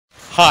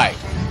Hi,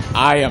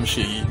 I am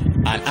Sheyi,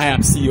 and I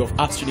am CEO of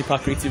Artsjuniper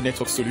Creative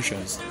Network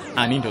Solutions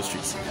and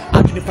Industries.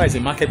 Artsjuniper is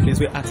a marketplace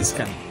where artists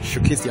can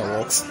showcase their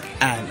works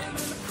and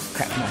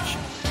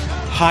craftsmanship.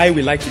 Hi,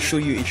 we'd like to show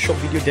you a short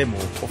video demo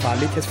of our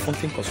latest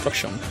fountain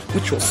construction,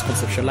 which was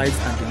conceptualized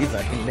and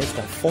delivered in less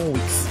than 4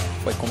 weeks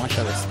for a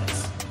commercial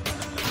response.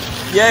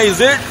 Here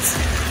is it.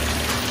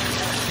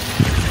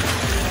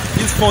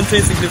 This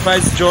fountain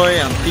signifies joy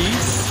and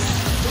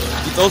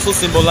peace. It also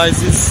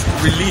symbolizes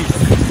relief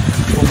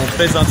from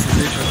unpleasant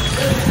situations.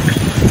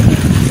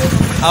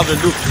 Have a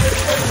look.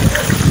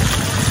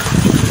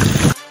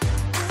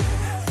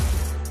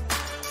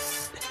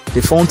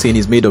 The fountain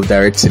is made of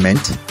direct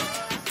cement.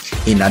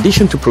 In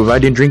addition to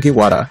providing drinking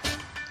water,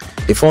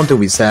 the fountain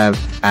will serve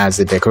as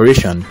a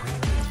decoration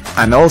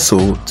and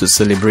also to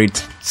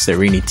celebrate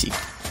serenity.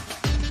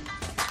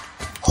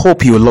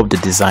 Hope you love the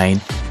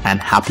design and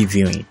happy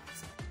viewing.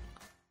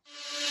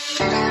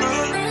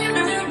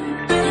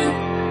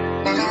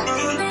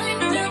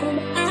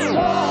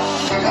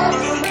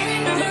 Yeah.